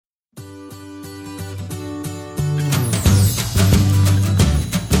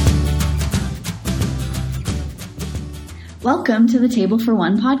Welcome to the Table for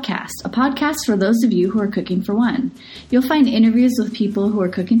One podcast, a podcast for those of you who are cooking for one. You'll find interviews with people who are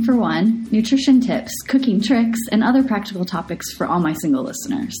cooking for one, nutrition tips, cooking tricks, and other practical topics for all my single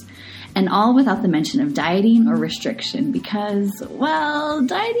listeners. And all without the mention of dieting or restriction because, well,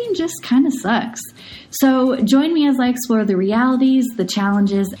 dieting just kind of sucks. So join me as I explore the realities, the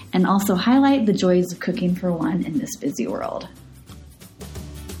challenges, and also highlight the joys of cooking for one in this busy world.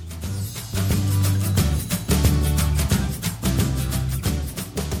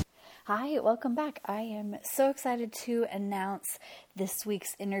 Hi, welcome back. I am so excited to announce this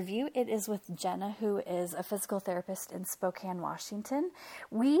week's interview. It is with Jenna, who is a physical therapist in Spokane, Washington.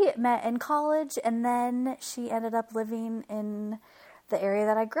 We met in college, and then she ended up living in the area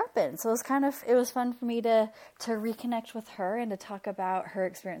that I grew up in. So it was fun for me to reconnect with her and to talk about her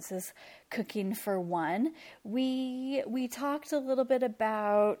experiences cooking for one. We talked a little bit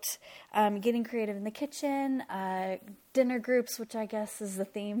about getting creative in the kitchen, dinner groups, which I guess is the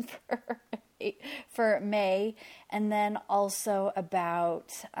theme for May, and then also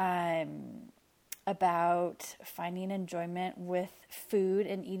about finding enjoyment with food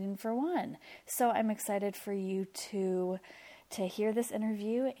and eating for one. So I'm excited for you to hear this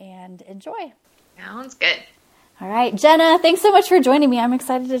interview and enjoy. Sounds good. All right, Jenna, thanks so much for joining me. I'm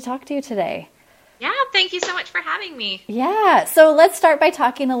excited to talk to you today. Yeah, thank you so much for having me. Yeah, so let's start by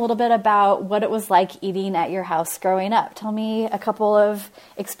talking a little bit about what it was like eating at your house growing up. Tell me a couple of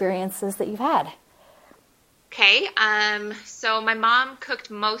experiences that you've had. Okay, so my mom cooked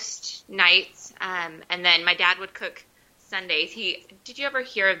most nights, and then my dad would cook Sundays. Did you ever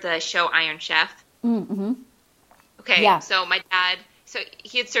hear of the show Iron Chef? Mm-hmm. Okay, yeah. So my dad,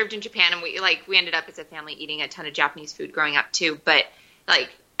 he had served in Japan, and we ended up as a family eating a ton of Japanese food growing up too. But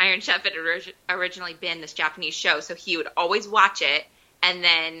Iron Chef had originally been this Japanese show, so he would always watch it, and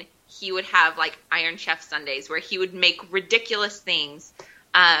then he would have Iron Chef Sundays where he would make ridiculous things.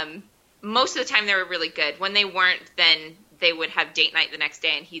 Most of the time they were really good. When they weren't, then they would have date night the next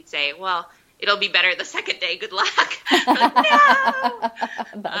day, and he'd say, "Well, it'll be better the second day. Good luck."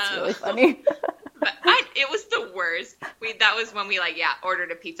 No. That's really funny. But it was the worst. That was when we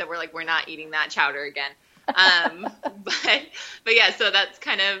ordered a pizza. We're not eating that chowder again. But yeah, so that's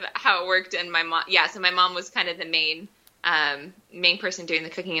kind of how it worked. And my mom, so my mom was kind of the main person doing the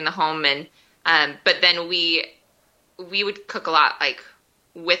cooking in the home. And, but then we would cook a lot,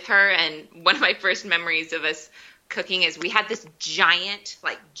 with her. And one of my first memories of us cooking is we had this giant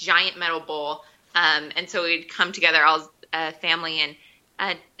metal bowl. And so we'd come together all as a family. And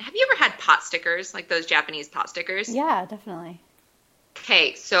have you ever had pot stickers, those Japanese pot stickers? Yeah, definitely.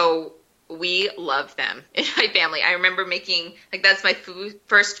 Okay, so we love them in my family. I remember making, that's my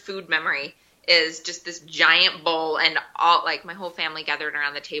first food memory, is just this giant bowl and all, my whole family gathered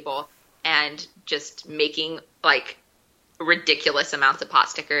around the table and just making, ridiculous amounts of pot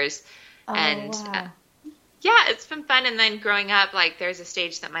stickers. Oh, and, wow. Yeah, it's been fun. And then growing up, there's a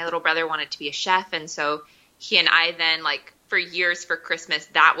stage that my little brother wanted to be a chef, and so he and I then, for years for Christmas,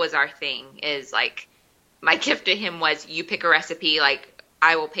 that was our thing, is, my gift to him was, you pick a recipe,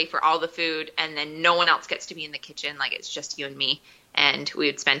 I will pay for all the food, and then no one else gets to be in the kitchen. It's just you and me, and we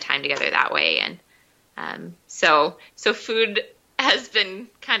would spend time together that way. And so food has been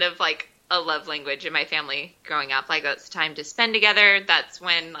kind of a love language in my family growing up. That's time to spend together. That's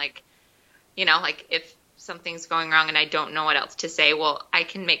when, if something's going wrong and I don't know what else to say, well, I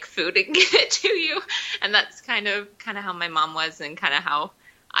can make food and give it to you. And that's kind of how my mom was, and kind of how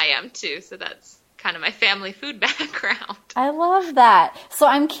I am too. So that's kind of my family food background. I love that. So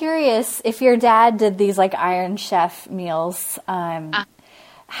I'm curious, if your dad did these Iron Chef meals,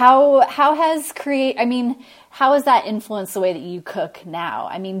 how has that influenced the way that you cook now?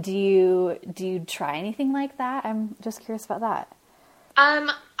 I mean, do you try anything like that? I'm just curious about that.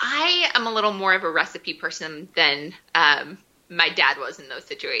 I am a little more of a recipe person than my dad was in those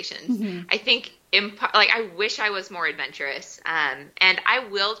situations. Mm-hmm. I think I wish I was more adventurous. And I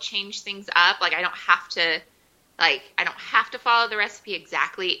will change things up. I don't have to follow the recipe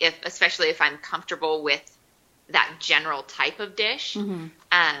exactly, especially if I'm comfortable with that general type of dish.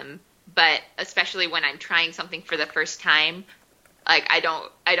 Mm-hmm. But especially when I'm trying something for the first time, I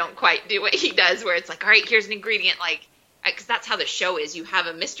don't quite do what he does, where it's all right, here's an ingredient, because that's how the show is. You have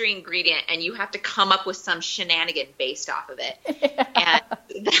a mystery ingredient, and you have to come up with some shenanigan based off of it. Yeah.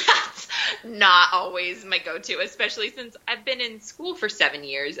 And that's not always my go-to, especially since I've been in school for 7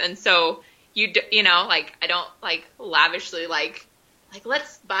 years. And so, I don't, lavishly,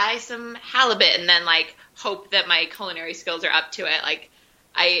 let's buy some halibut and then, hope that my culinary skills are up to it.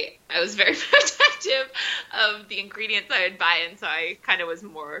 I was very protective of the ingredients I would buy, and so I kind of was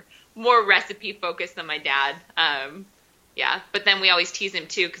more recipe focused than my dad. Yeah. But then we always tease him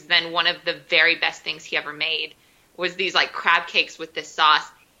too, because then one of the very best things he ever made was these like crab cakes with this sauce.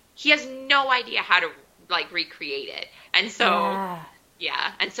 He has no idea how to like recreate it. And so,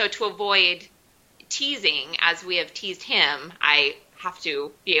 yeah. And so to avoid teasing, as we have teased him, I have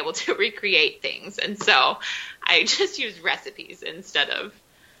to be able to recreate things. And so I just use recipes instead of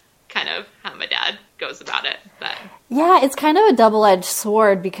kind of how my dad goes about it. But yeah, it's kind of a double-edged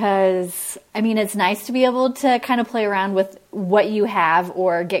sword because, I mean, it's nice to be able to kind of play around with what you have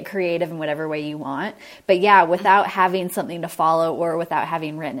or get creative in whatever way you want. But yeah, without having something to follow or without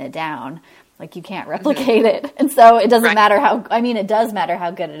having written it down, like you can't replicate it. And so it doesn't matter how, I mean, it does matter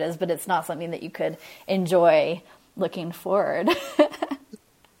how good it is, but it's not something that you could enjoy looking forward.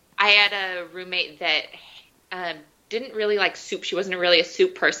 I had a roommate that didn't really like soup. She wasn't really a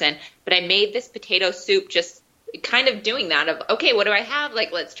soup person, but I made this potato soup just kind of doing that of, okay, what do I have?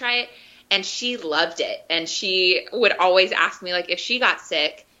 Like, let's try it. And she loved it. And she would always ask me, like, if she got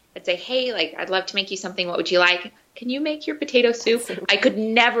sick, I'd say, hey, like, I'd love to make you something. What would you like? Can you make your potato soup? I could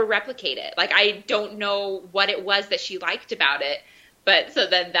never replicate it. Like, I don't know what it was that she liked about it. But so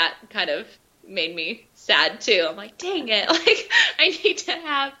then that kind of made me sad too. I'm like, dang it. Like, I need to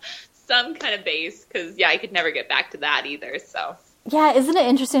have some kind of base because, yeah, I could never get back to that either. So, yeah, isn't it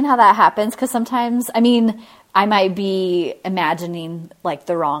interesting how that happens? Because sometimes, I mean, I might be imagining like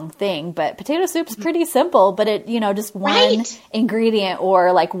the wrong thing, but potato soup's pretty simple, but it, you know, just one ingredient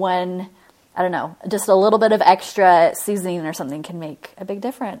or like one, I don't know, just a little bit of extra seasoning or something can make a big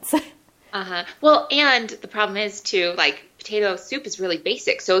difference. Well, and the problem is too, like, potato soup is really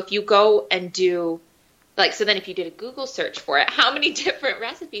basic. So if you go and do, like, so then if you did a Google search for it, how many different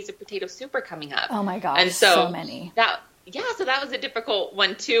recipes of potato soup are coming up? Oh my gosh, and so many. So that was a difficult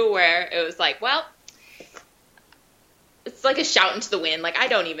one too, where it was like, well, it's like a shout into the wind. Like, I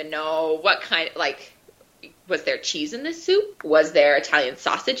don't even know what kind, like, was there cheese in this soup? Was there Italian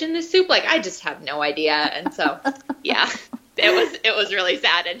sausage in this soup? Like, I just have no idea. And so, yeah, it was really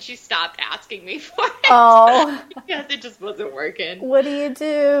sad. And she stopped asking me for it. Oh, because it just wasn't working. What do you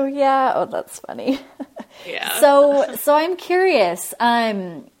do? Yeah. Oh, that's funny. Yeah. So I'm curious.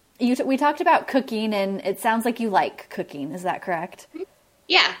 We talked about cooking, and it sounds like you like cooking. Is that correct?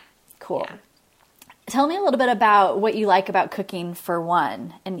 Yeah. Cool. Yeah. Tell me a little bit about what you like about cooking for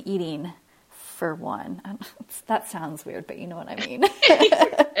one and eating for one. That sounds weird, but you know what I mean.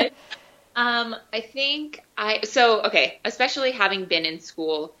 I think especially having been in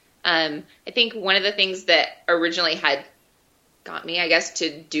school, I think one of the things that originally had got me, I guess,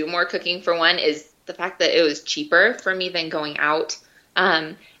 to do more cooking for one is the fact that it was cheaper for me than going out.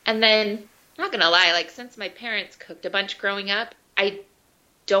 And then, not gonna lie, like, since my parents cooked a bunch growing up, I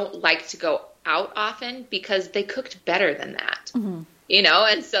don't like to go out often because they cooked better than that, you know?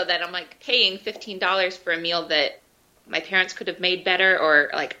 And so then I'm like paying $15 for a meal that my parents could have made better,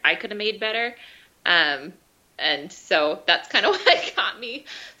 or like I could have made better. And so that's kind of what got me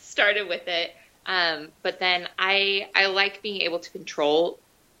started with it. But then I like being able to control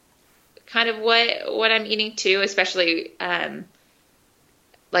kind of what I'm eating too, especially,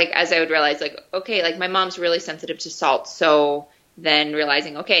 like, as I would realize, like, okay, like, my mom's really sensitive to salt. So then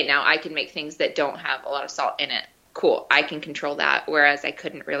realizing, okay, now I can make things that don't have a lot of salt in it. Cool. I can control that. Whereas I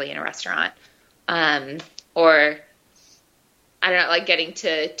couldn't really in a restaurant. Or I don't know, like, getting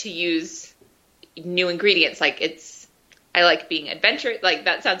to use new ingredients. Like, I like being adventurous. Like,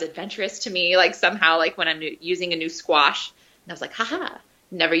 that sounds adventurous to me. Like, somehow, like, when I'm using a new squash, and I was like, haha,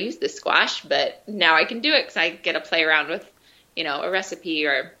 never used this squash, but now I can do it because I get to play around with, you know, a recipe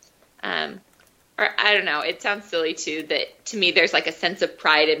or I don't know. It sounds silly too that to me there's like a sense of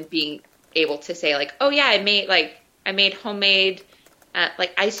pride in being able to say like, oh yeah, I made homemade,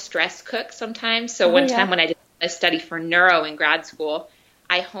 like, I stress cook sometimes. So one time when I did a study for neuro in grad school,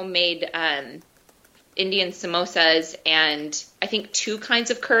 I homemade Indian samosas and I think 2 kinds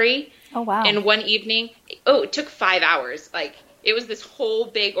of curry. Oh wow! In one evening. Oh, it took 5 hours. Like, it was this whole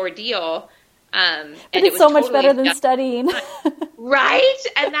big ordeal. But it's so much better than studying. Right?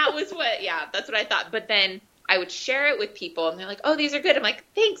 And that was that's what I thought. But then I would share it with people and they're like, oh, these are good. I'm like,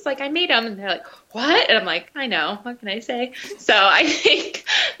 thanks. Like, I made them. And they're like, what? And I'm like, I know. What can I say? So I think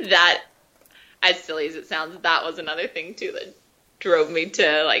that, as silly as it sounds, that was another thing too that drove me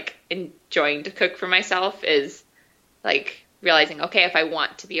to like enjoying to cook for myself, is like realizing, okay, if I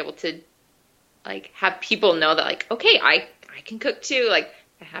want to be able to like have people know that like, okay, I can cook too. Like,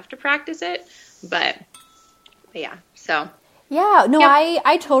 I have to practice it, but yeah, so. Yeah, no, yep.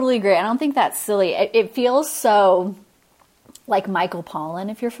 I totally agree. I don't think that's silly. It feels so like Michael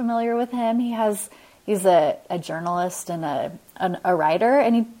Pollan, if you're familiar with him. He's a journalist and a writer,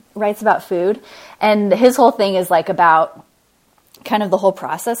 and he writes about food. And his whole thing is like about kind of the whole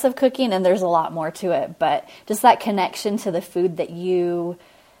process of cooking, and there's a lot more to it, but just that connection to the food that you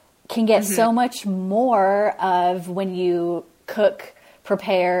can get so much more of when you cook,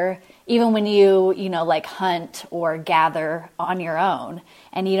 prepare, even when you like hunt or gather on your own,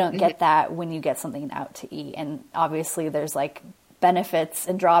 and you don't get that when you get something out to eat. And obviously there's like benefits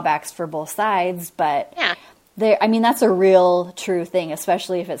and drawbacks for both sides, but that's a real true thing,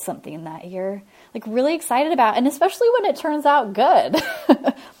 especially if it's something that you're like really excited about, and especially when it turns out good.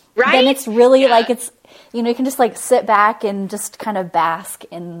 Right? Then it's really like it's, you can just like sit back and just kind of bask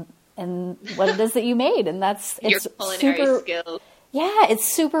in what it is that you made, and it's your culinary skills. Yeah, it's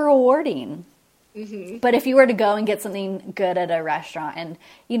super rewarding. Mm-hmm. But if you were to go and get something good at a restaurant, and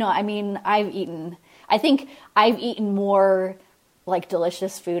I think I've eaten more like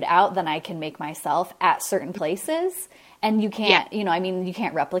delicious food out than I can make myself at certain places. And you can't, you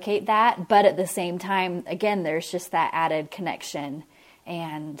can't replicate that. But at the same time, again, there's just that added connection.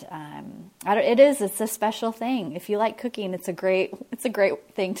 And it's a special thing. If you like cooking, it's a great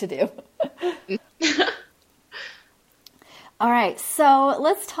thing to do. All right, so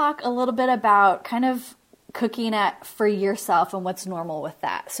let's talk a little bit about kind of cooking for yourself and what's normal with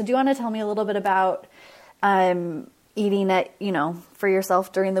that. So do you want to tell me a little bit about eating for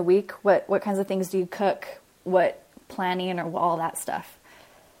yourself during the week? What kinds of things do you cook? What planning or all that stuff?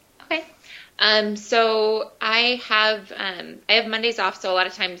 Okay. So I have Mondays off. So a lot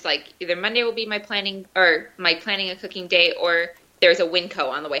of times, like either Monday will be my planning a cooking day, or there's a Winco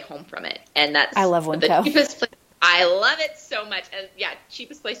on the way home from it. And I love Winco. The cheapest place. I love it so much. And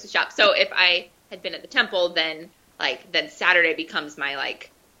cheapest place to shop. So if I had been at the temple, then Saturday becomes my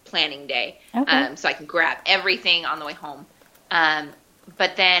like planning day. Okay. So I can grab everything on the way home.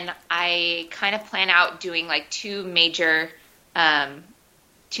 But then I kind of plan out doing like two major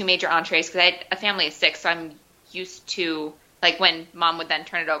entrees, because I had a family of 6, so I'm used to, like, when Mom would then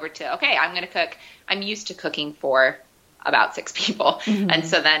turn it over to, okay, I'm going to cook. I'm used to cooking for about 6 people. Mm-hmm. And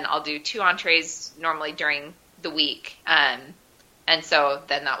so then I'll do 2 entrees normally during the week. And so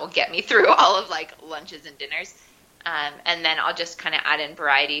then that will get me through all of, like, lunches and dinners. And then I'll just kind of add in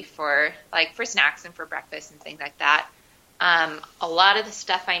variety for snacks and for breakfast and things like that. A lot of the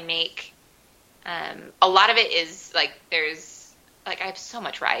stuff I make, a lot of it is, like, I have so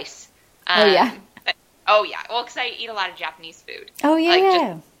much rice. Well, because I eat a lot of Japanese food. Oh,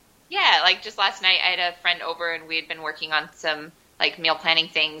 yeah. Just last night I had a friend over and we had been working on some, like, meal planning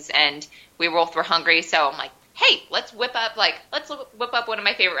things, and we both were hungry, so I'm like, hey, let's whip up one of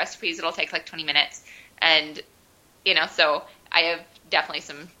my favorite recipes. It'll take, like, 20 minutes. And, so I have definitely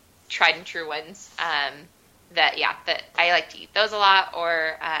some tried and true ones that I like to eat those a lot,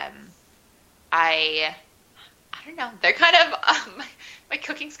 or I don't know. They're kind of, my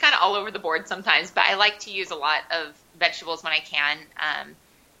cooking's kind of all over the board sometimes, but I like to use a lot of vegetables when I can.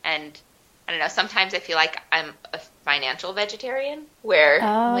 And I don't know, sometimes I feel like I'm a financial vegetarian where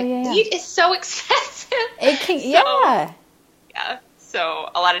meat is so expensive. Yeah. So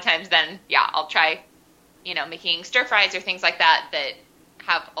a lot of times then, I'll try, making stir fries or things like that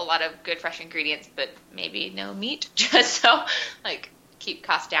have a lot of good fresh ingredients, but maybe no meat, just so, like, keep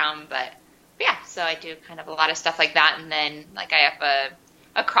costs down. But so I do kind of a lot of stuff like that. And then, like, I have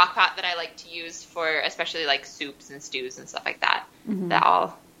a crock pot that I like to use for especially, like, soups and stews and stuff like that, that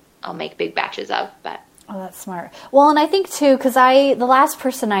I'll make big batches of. But oh, that's smart. Well, and I think, too, because the last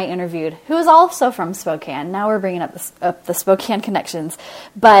person I interviewed, who was also from Spokane, now we're bringing up the Spokane connections,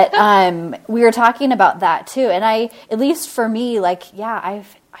 but we were talking about that, too. And at least for me, like,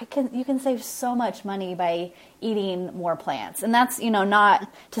 you can save so much money by eating more plants. And that's, not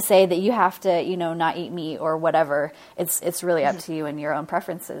to say that you have to, not eat meat or whatever. It's really up to you and your own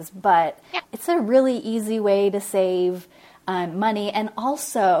preferences. But it's a really easy way to save money. And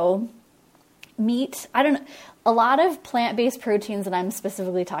also meat, a lot of plant-based proteins, and I'm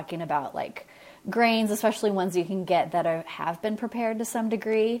specifically talking about like grains, especially ones you can get that have been prepared to some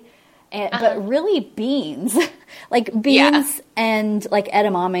degree. But really beans, and like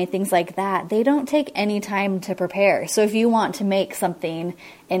edamame, things like that, they don't take any time to prepare. So if you want to make something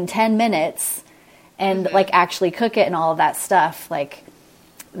in 10 minutes and like actually cook it and all of that stuff, like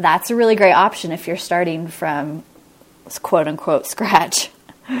that's a really great option if you're starting from quote unquote scratch.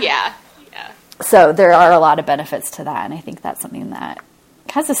 Yeah. So there are a lot of benefits to that. And I think that's something that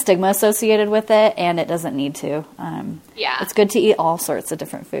has a stigma associated with it, and it doesn't need to. It's good to eat all sorts of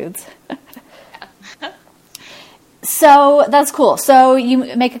different foods. So that's cool. So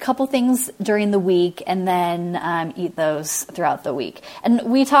you make a couple things during the week and then eat those throughout the week. And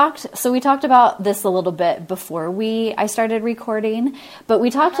we talked about this a little bit before I started recording, but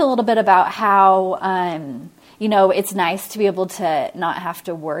we talked a little bit about how it's nice to be able to not have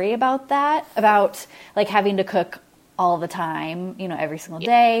to worry about that, about like having to cook all the time, every single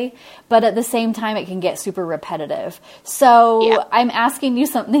day. But at the same time, it can get super repetitive. So I'm asking you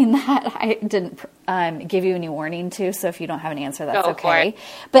something that I didn't give you any warning to. So if you don't have an answer, that's okay.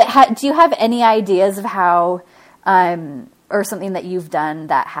 But do you have any ideas of how, or something that you've done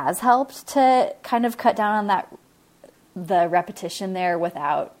that has helped to kind of cut down on the repetition there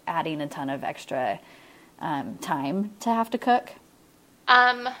without adding a ton of extra time to have to cook?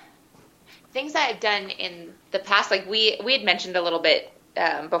 Things that I've done in the past, like we had mentioned a little bit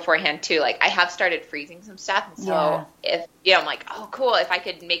beforehand too, like I have started freezing some stuff. And so if, I'm like, oh, cool, if I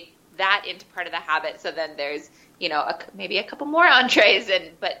could make that into part of the habit. So then there's, maybe a couple more entrees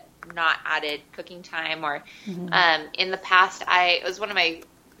but not added cooking time. Or in the past, it was one of my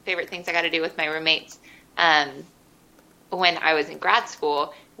favorite things I got to do with my roommates. When I was in grad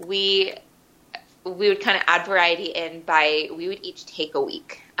school, we would kind of add variety in we would each take a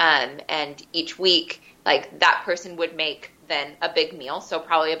week. And each week, like that person would make then a big meal. So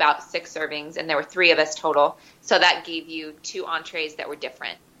probably about 6 servings, and there were 3 of us total. So that gave you 2 entrees that were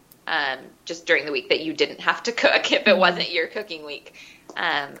different, just during the week that you didn't have to cook if it wasn't your cooking week.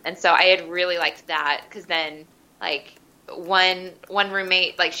 And so I had really liked that, because then like one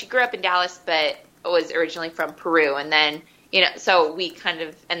roommate, like she grew up in Dallas, but was originally from Peru. And then, so we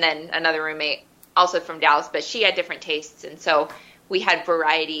and then another roommate also from Dallas, but she had different tastes. And so we had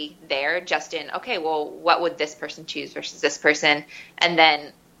variety there, just in, okay, well, what would this person choose versus this person? And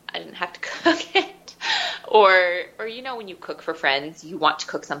then I didn't have to cook it. Or when you cook for friends, you want to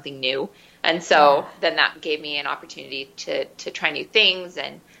cook something new. And so then that gave me an opportunity to try new things.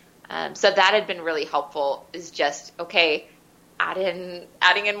 And so that had been really helpful, is just, okay, adding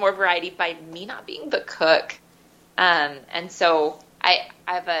in more variety by me not being the cook. And so I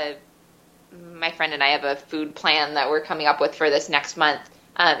have my friend and I have a food plan that we're coming up with for this next month.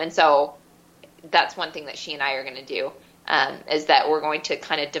 And so that's one thing that she and I are going to do, is that we're going to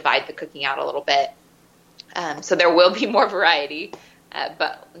kind of divide the cooking out a little bit. So there will be more variety,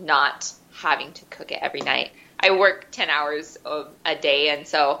 but not having to cook it every night. I work 10 hours a day. And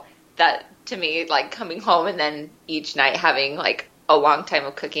so that, to me, like coming home and then each night having like a long time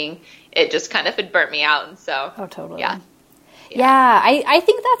of cooking, it just kind of had burnt me out. And so, totally. Yeah, I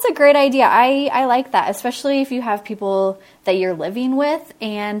think that's a great idea. I like that, especially if you have people that you're living with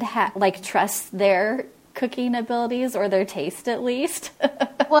and trust their cooking abilities, or their taste at least.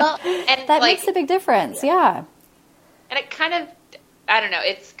 Well, and that makes a big difference. Yeah. And it kind of, I don't know,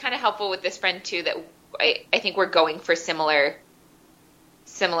 it's kind of helpful with this friend too, that I think we're going for similar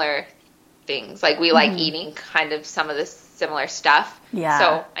things. Like we like eating kind of some of the similar stuff. Yeah.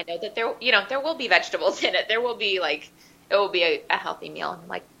 So I know that there will be vegetables in it. There will be it will be a healthy meal. And I'm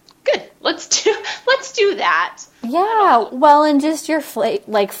like, good, let's do that. Yeah. Well, and just your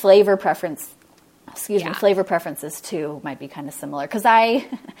flavor preference, flavor preferences too might be kind of similar. Cause I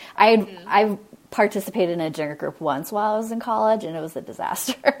participated in a dinner group once while I was in college, and it was a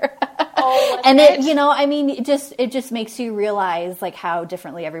disaster. And it just makes you realize like how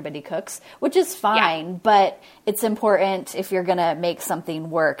differently everybody cooks, which is fine, but it's important if you're going to make something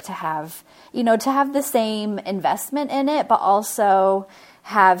work to have the same investment in it, but also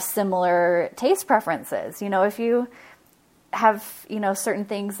have similar taste preferences. If you have, certain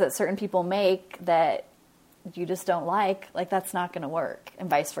things that certain people make that you just don't like that's not going to work, and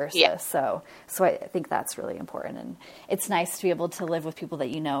vice versa. Yeah. So I think that's really important, and it's nice to be able to live with people that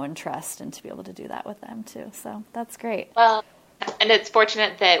you know and trust, and to be able to do that with them too. So that's great. Well, and it's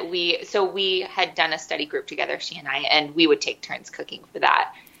fortunate that we had done a study group together, she and I, and we would take turns cooking for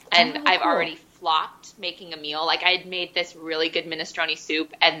that. And I've already flopped making a meal. Like I had made this really good minestrone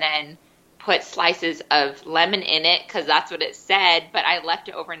soup and then put slices of lemon in it because that's what it said, but I left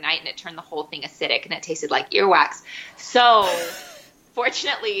it overnight and it turned the whole thing acidic and it tasted like earwax. So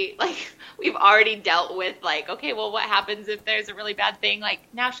fortunately, we've already dealt with okay, well, what happens if there's a really bad thing?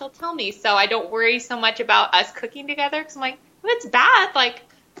 Now she'll tell me, so I don't worry so much about us cooking together, because I'm like, if it's bad,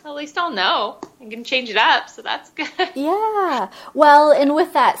 at least I'll know. I can change it up, so that's good. Yeah. Well, and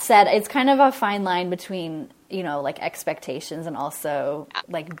with that said, it's kind of a fine line between expectations and also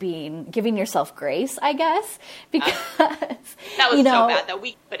giving yourself grace, I guess, because that was so bad that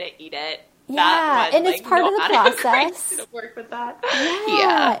we couldn't eat it. Yeah, and it's part of the process. To work with that.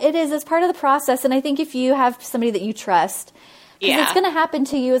 Yeah, it is. It's part of the process, and I think if you have somebody that you trust, because it's going to happen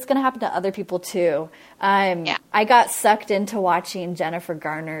to you, it's going to happen to other people too. I got sucked into watching Jennifer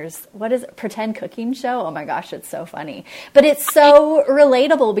Garner's Pretend Cooking Show. Oh my gosh, it's so funny. But it's so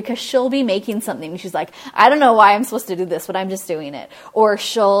relatable, because she'll be making something and she's like, I don't know why I'm supposed to do this, but I'm just doing it. Or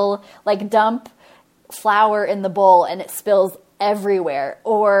she'll dump flour in the bowl and it spills everywhere,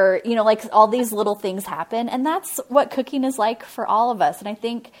 or, you know, like all these little things happen. And that's what cooking is like for all of us. And I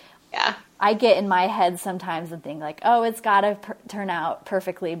think I get in my head sometimes and think like, oh, it's got to turn out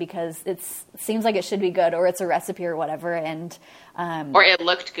perfectly because it seems like it should be good, or it's a recipe or whatever. And, or it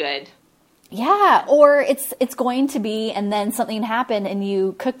looked good. Yeah. Or it's going to be, and then something happened and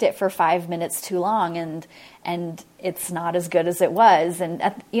you cooked it for 5 minutes too long and it's not as good as it was. And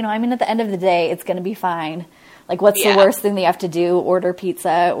you know, I mean, at the end of the day, it's going to be fine. Like, what's the worst thing that you have to do? Order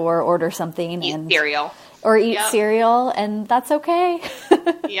pizza or order something. Eat cereal. Or eat cereal, and that's okay.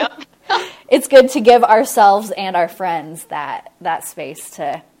 Yep. It's good to give ourselves and our friends that space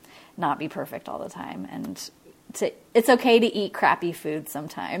to not be perfect all the time. And it's okay to eat crappy food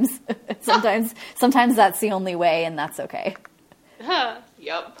sometimes. Sometimes that's the only way, and that's okay.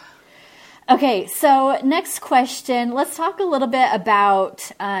 Yep. Okay, so next question. Let's talk a little bit about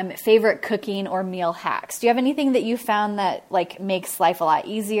favorite cooking or meal hacks. Do you have anything that you found that like makes life a lot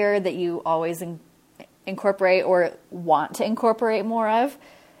easier that you always incorporate or want to incorporate more of?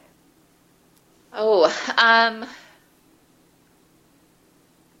 Oh,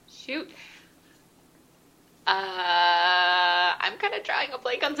 shoot. I'm kind of drawing a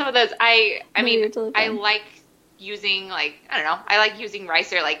blank on some of those. I mean, totally I like using I like using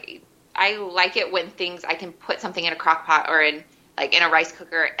rice, or like I like it when I can put something in a crock pot or in a rice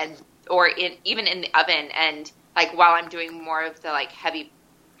cooker or even in the oven, and like while I'm doing more of the like heavy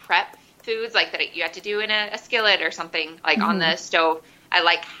prep foods like that you have to do in a skillet or something like on the stove, I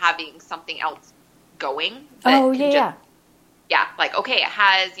like having something else going. Yeah, like, okay, it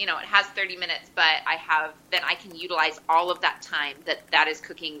has 30 minutes, but then I can utilize all of that time that is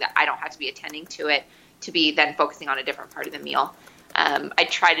cooking, that I don't have to be attending to it, to be then focusing on a different part of the meal. I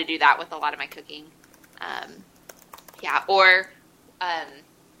try to do that with a lot of my cooking.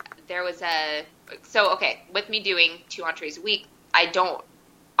 With me doing 2 entrees a week, I don't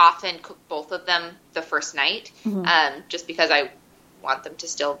often cook both of them the first night, just because I want them to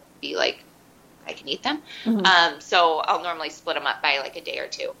still be like, I can eat them. So I'll normally split them up by like a day or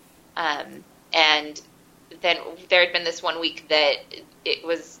two. And then there had been this one week that it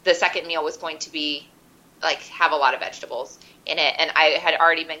was, the second meal was going to be like, have a lot of vegetables in it. And I had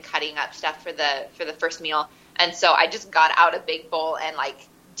already been cutting up stuff for the first meal. And so I just got out a big bowl and like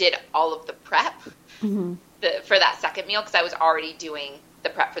did all of the prep for that second meal, because I was already doing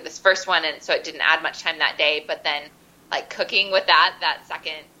the prep for this first one. And so it didn't add much time that day, but then like cooking with that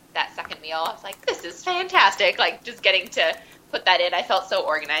second meal, I was like, this is fantastic. Like, just getting to put that in, I felt so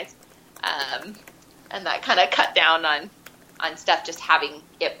organized. And that kind of cut down on stuff, just having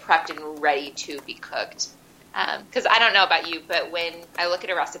it prepped and ready to be cooked. Because I don't know about you, but when I look at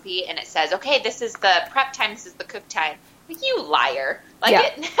a recipe and it says, okay, this is the prep time, this is the cook time, like, you liar. Like,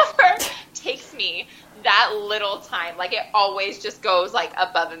 it never takes me that little time. Like, it always just goes like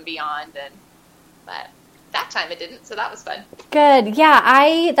above and beyond. But that time it didn't, so that was fun. Good.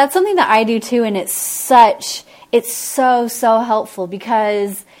 Yeah, that's something that I do too, and it's so helpful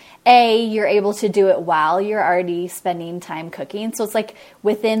because you're able to do it while you're already spending time cooking. So it's like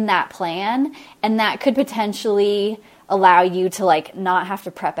within that plan, and that could potentially allow you to like not have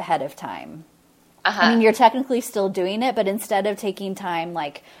to prep ahead of time. I mean, you're technically still doing it, but instead of taking time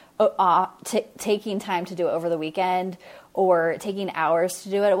like taking time to do it over the weekend or taking hours to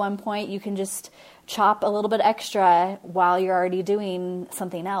do it at one point, you can just chop a little bit extra while you're already doing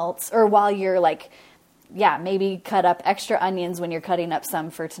something else, or while you're like, maybe cut up extra onions when you're cutting up some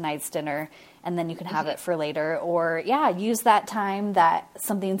for tonight's dinner, and then you can have it for later, or use that time that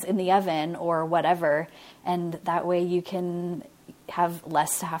something's in the oven or whatever, and that way you can have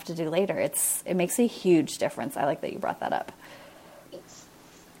less to have to do later. It makes a huge difference. I like that you brought that up.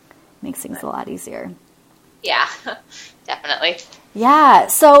 Makes things a lot easier. Yeah, definitely. Yeah,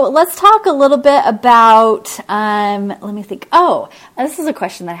 so let's talk a little bit about, let me think. Oh, this is a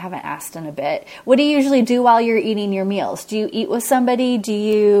question that I haven't asked in a bit. What do you usually do while you're eating your meals? Do you eat with somebody? Do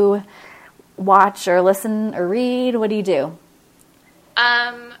you watch or listen or read? What do you do?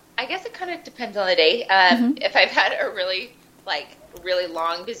 I guess it kind of depends on the day. If I've had a really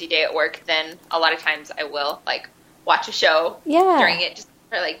long, busy day at work, then a lot of times I will like watch a show during it, just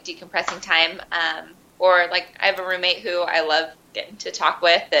for like decompressing time. Or like I have a roommate who I love getting to talk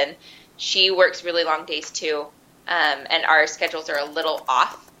with, and she works really long days too. And our schedules are a little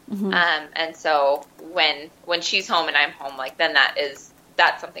off. And so when she's home and I'm home, like, then that's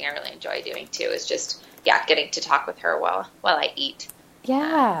something I really enjoy doing too, is just, getting to talk with her while I eat.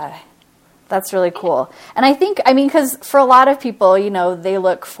 Yeah. That's really cool. And I think, because for a lot of people, they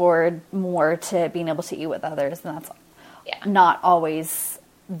look forward more to being able to eat with others, and that's not always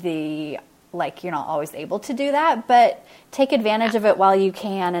the like you're not always able to do that, but take advantage of it while you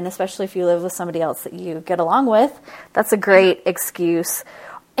can, and especially if you live with somebody else that you get along with, that's a great excuse.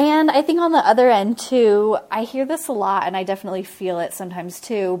 And I think on the other end too, I hear this a lot, and I definitely feel it sometimes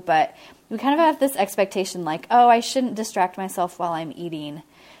too, but we kind of have this expectation like, oh, I shouldn't distract myself while I'm eating.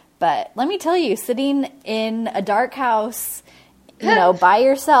 But let me tell you, sitting in a dark house, by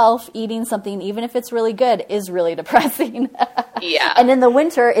yourself, eating something, even if it's really good, is really depressing. Yeah. And in the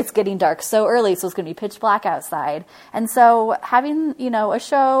winter, it's getting dark so early, so it's going to be pitch black outside. And so having, a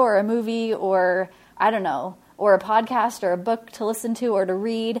show or a movie or, I don't know, or a podcast or a book to listen to or to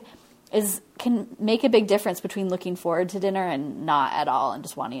read can make a big difference between looking forward to dinner and not at all and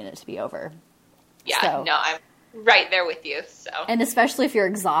just wanting it to be over. Yeah, no, I'm right there with you. So, and especially if you're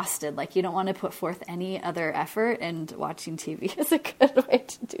exhausted, like you don't want to put forth any other effort, and watching TV is a good way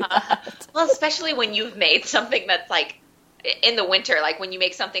to do that. Well, especially when you've made something that's like in the winter, like when you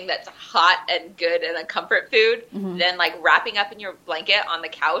make something that's hot and good and a comfort food, then like wrapping up in your blanket on the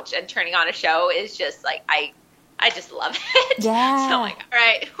couch and turning on a show is just like, I just love it. Yeah. So I'm like, all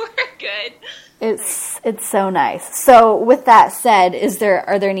right, we're good. It's so nice. So with that said,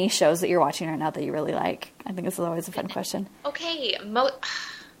 are there any shows that you're watching right now that you really like? I think this is always a fun question. Okay.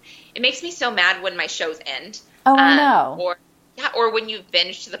 It makes me so mad when my shows end. Oh, no. Or when you've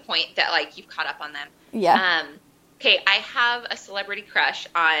binged to the point that like you've caught up on them. Yeah. Okay, I have a celebrity crush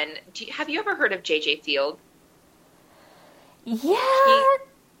on, have you ever heard of J.J. Field? Yeah.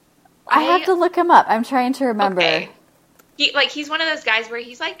 I have to look him up. I'm trying to remember. Okay. He's one of those guys where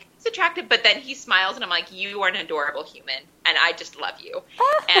he's attractive, but then he smiles and I'm like, you are an adorable human and I just love you.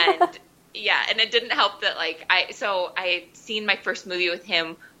 And yeah, and it didn't help that I seen my first movie with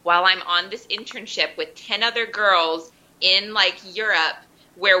him while I'm on this internship with 10 other girls in Europe,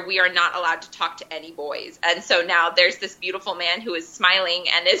 where we are not allowed to talk to any boys. And so now there's this beautiful man who is smiling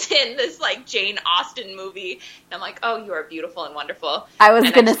and is in this Jane Austen movie. And I'm like, oh, you are beautiful and wonderful. I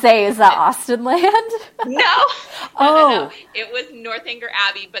was going to say, is that Austen Land? No. It was Northanger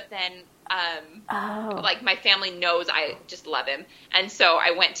Abbey, but then my family knows I just love him. And so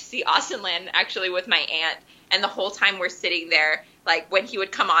I went to see Austen Land actually with my aunt. And the whole time we're sitting there, when he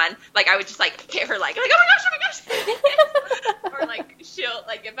would come on, I would just hit her oh my gosh. Or she'll,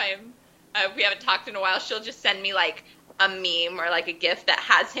 if we haven't talked in a while, she'll just send me a meme or a GIF that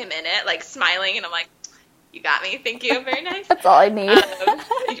has him in it, smiling. And I'm like, you got me. Thank you. Very nice. That's all I need.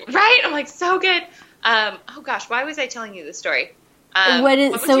 Right? I'm so good. Oh gosh, why was I telling you this story?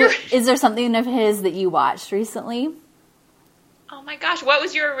 Is there something of his that you watched recently? Oh my gosh, what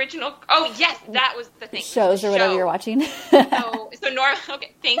was your original? Oh yes, that was the thing. Shows or whatever you're watching. so Nora,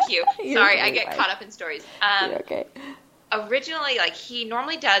 okay, thank you. Sorry, I get caught up in stories. You're okay. Originally, he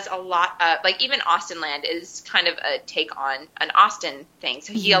normally does a lot of, even Austen Land is kind of a take on an Austen thing.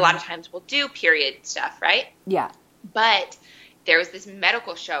 So he a lot of times will do period stuff, right? Yeah. But there was this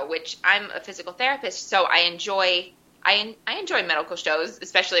medical show, which I'm a physical therapist, so I enjoy medical shows,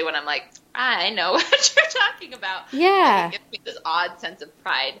 especially when I'm I know what you're talking about. Yeah. It gives me this odd sense of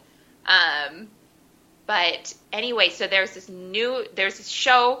pride. But anyway, so there's this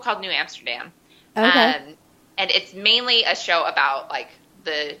show called New Amsterdam. Okay. And it's mainly a show about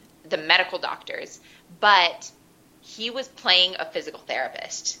the medical doctors, but he was playing a physical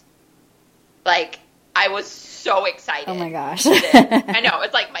therapist. I was so excited. Oh my gosh. I know,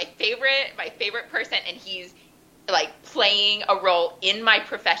 it's my favorite person, and he's playing a role in my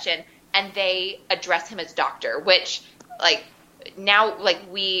profession, and they address him as doctor, which now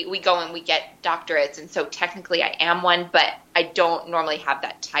we go and we get doctorates, and so technically I am one, but I don't normally have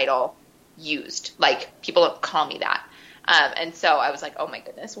that title used. People don't call me that. And so I was oh my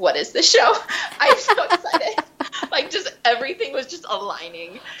goodness, what is this show? I'm so excited. Just everything was just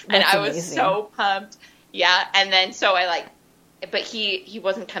aligning. And I was so pumped. Yeah. And then so but he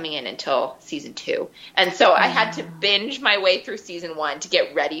wasn't coming in until season 2. And so I had to binge my way through season 1 to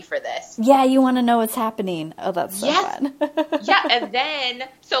get ready for this. Yeah, you want to know what's happening. Oh, that's so fun. Yeah, and then,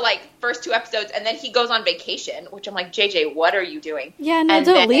 so first 2 episodes, and then he goes on vacation, which I'm JJ, what are you doing? Yeah, no,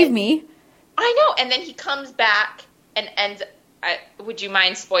 don't leave me. I know, and then he comes back and ends, would you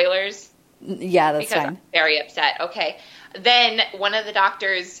mind spoilers? Yeah, that's fine. I'm very upset. Okay. Then one of the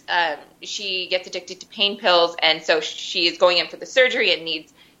doctors, she gets addicted to pain pills, and so she is going in for the surgery and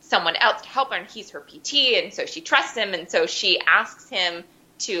needs someone else to help her, and he's her PT, and so she trusts him, and so she asks him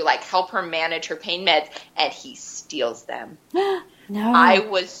to help her manage her pain meds, and he steals them. No. I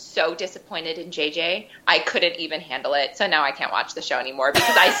was so disappointed in JJ. I couldn't even handle it, so now I can't watch the show anymore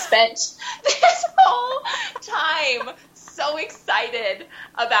because I spent this whole time so excited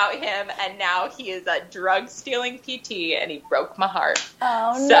about him, and now he is a drug-stealing PT, and he broke my heart.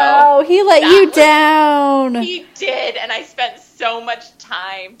 Oh, no. He let you down. He did, and I spent so much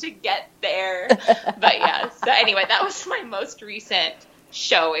time to get there. But yeah, so anyway, that was my most recent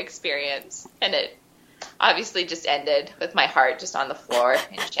show experience, and it obviously just ended with my heart just on the floor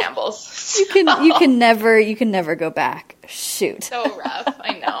in shambles. You can never go back. Shoot. So rough.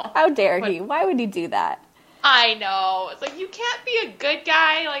 I know. How dare he? Why would he do that? I know. It's like, you can't be a good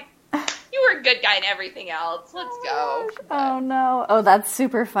guy. Like, you were a good guy in everything else. Let's go. Oh no. Oh, that's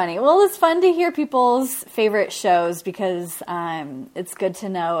super funny. Well, it's fun to hear people's favorite shows because it's good to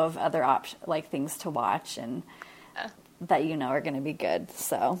know of other things to watch and that are going to be good.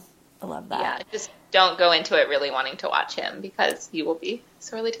 So I love that. Yeah, just don't go into it really wanting to watch him because you will be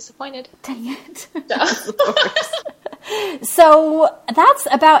sorely disappointed. Dang it. So that's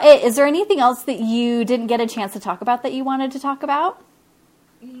about it. Is there anything else that you didn't get a chance to talk about that you wanted to talk about?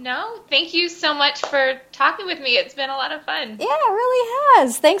 No, thank you so much for talking with me. It's been a lot of fun. Yeah, it really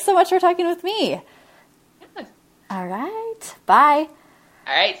has. Thanks so much for talking with me. Yeah. All right. Bye.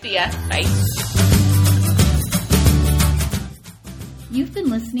 All right. See ya. Bye. You've been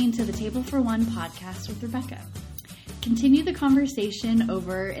listening to the Table for One podcast with Rebecca. Continue the conversation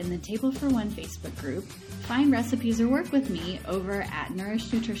over in the Table for One Facebook group. Find recipes or work with me over at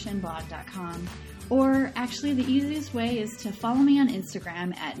nourishnutritionblog.com. Or actually, the easiest way is to follow me on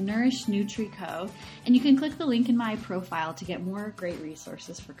Instagram at nourishnutrico, and you can click the link in my profile to get more great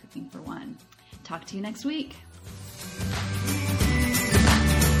resources for cooking for one. Talk to you next week.